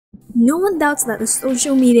No one doubts that the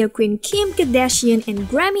social media queen Kim Kardashian and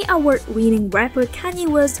Grammy Award-winning rapper Kanye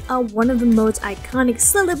West are one of the most iconic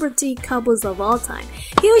celebrity couples of all time.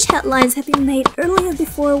 Huge headlines have been made earlier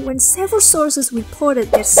before when several sources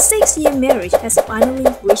reported their 6-year marriage has finally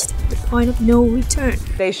reached the point of no return.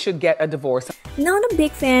 They should get a divorce. Not a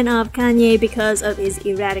big fan of Kanye because of his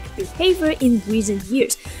erratic behavior in recent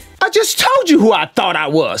years. I just told you who I thought I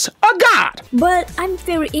was, a god! But I'm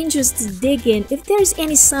very interested to dig in if there's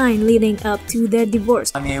any sign leading up to their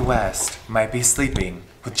divorce. Kanye West might be sleeping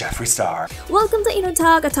with Jeffree Star. Welcome to Inno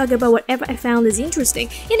Talk. I talk about whatever I found is interesting.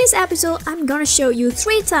 In this episode, I'm gonna show you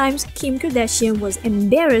 3 times Kim Kardashian was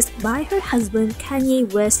embarrassed by her husband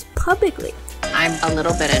Kanye West publicly. I'm a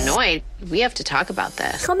little bit annoyed. We have to talk about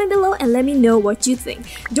this. Comment below and let me know what you think.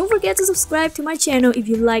 Don't forget to subscribe to my channel if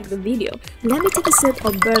you like the video. Let me take a sip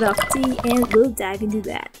of bird off tea and we'll dive into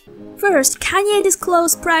that. First, Kanye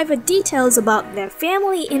disclosed private details about their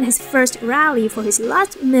family in his first rally for his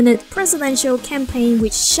last-minute presidential campaign,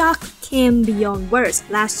 which shocked Kim beyond words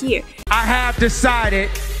last year. I have decided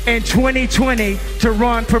in 2020 to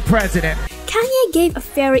run for president. Kanye gave a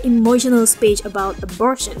very emotional speech about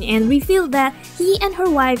abortion and revealed that he and her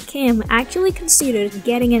wife Kim actually considered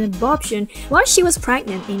getting an abortion while she was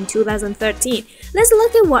pregnant in 2013. Let's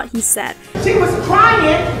look at what he said. She was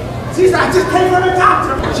crying. She said, I just came from the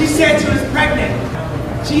doctor. She said she was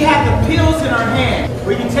pregnant. She had the pills in her hand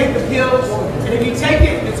where you take the pills, and if you take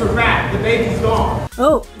it, it's a wrap. The baby's gone.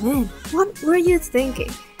 Oh man, what were you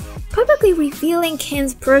thinking? Publicly revealing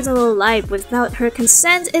Kim's personal life without her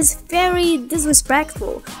consent is very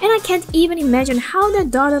disrespectful, and I can't even imagine how their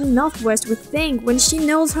daughter Northwest would think when she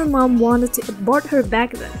knows her mom wanted to abort her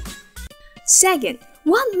back then. Second,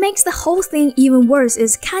 what makes the whole thing even worse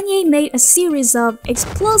is Kanye made a series of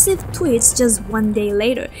explosive tweets just one day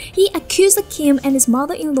later. He accused Kim and his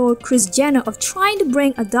mother-in-law Kris Jenner of trying to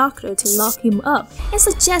bring a doctor to lock him up and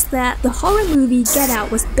suggest that the horror movie Get Out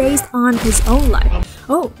was based on his own life.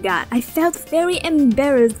 Oh god, I felt very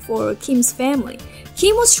embarrassed for Kim's family.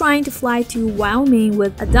 Kim was trying to fly to Wyoming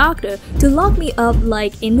with a doctor to lock me up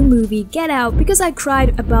like in the movie Get Out because I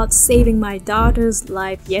cried about saving my daughter's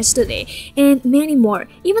life yesterday, and many more.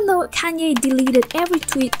 Even though Kanye deleted every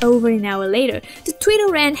tweet over an hour later, the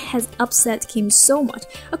Twitter rant has upset Kim so much.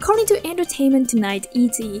 According to Entertainment Tonight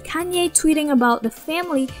ET, Kanye tweeting about the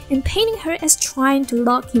family and painting her as trying to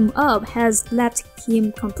lock him up has left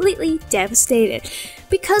Kim completely devastated,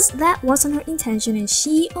 because that wasn't her intention and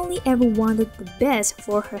she only ever wanted the best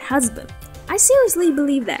for her husband. I seriously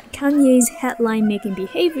believe that Kanye's headline-making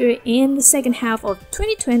behavior in the second half of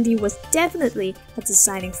 2020 was definitely a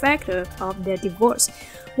deciding factor of their divorce.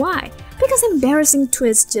 Why? Because embarrassing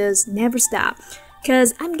tweets just never stop.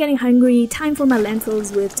 Cause I'm getting hungry, time for my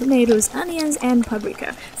lentils with tomatoes, onions, and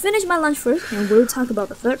paprika. Finish my lunch first and we'll talk about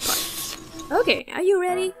the third part. Okay, are you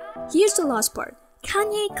ready? Here's the last part.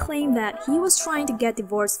 Kanye claimed that he was trying to get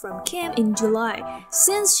divorced from Kim in July,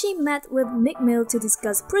 since she met with Meek Mill to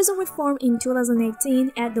discuss prison reform in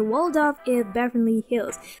 2018 at the Waldorf in Beverly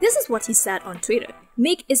Hills. This is what he said on Twitter.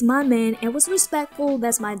 Meek is my man and was respectful,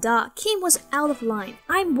 that's my dog. Kim was out of line.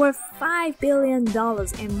 I'm worth $5 billion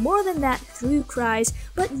and more than that through cries,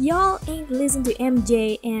 but y'all ain't listen to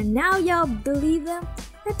MJ and now y'all believe them?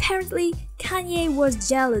 Apparently, Kanye was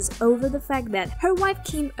jealous over the fact that her wife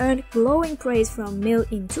Kim earned glowing praise from Mill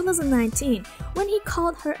in 2019 when he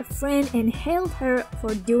called her a friend and hailed her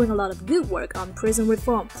for doing a lot of good work on prison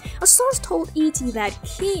reform. A source told ET that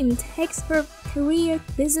Kim takes her career,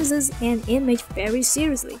 businesses, and image very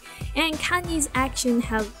seriously, and Kanye's actions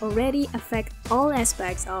have already affected all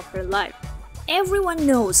aspects of her life. Everyone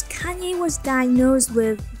knows Kanye was diagnosed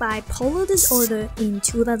with bipolar disorder in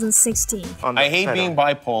 2016. I hate being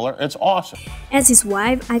bipolar, it's awesome. As his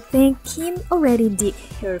wife, I think Kim already did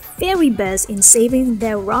her very best in saving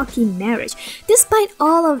their rocky marriage. Despite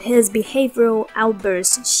all of his behavioral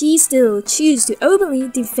outbursts, she still chooses to openly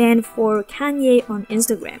defend for Kanye on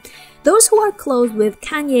Instagram. Those who are close with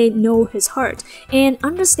Kanye know his heart and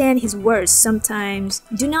understand his words sometimes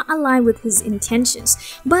do not align with his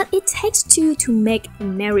intentions, but it takes two to make a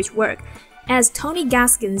marriage work. As Tony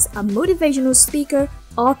Gaskins, a motivational speaker,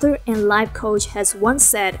 author, and life coach has once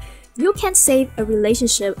said, you can't save a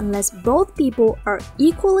relationship unless both people are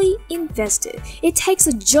equally invested. It takes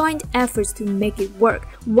a joint effort to make it work.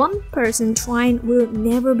 One person trying will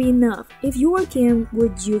never be enough. If you were Kim,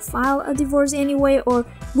 would you file a divorce anyway, or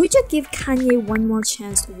would you give Kanye one more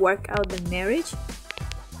chance to work out the marriage?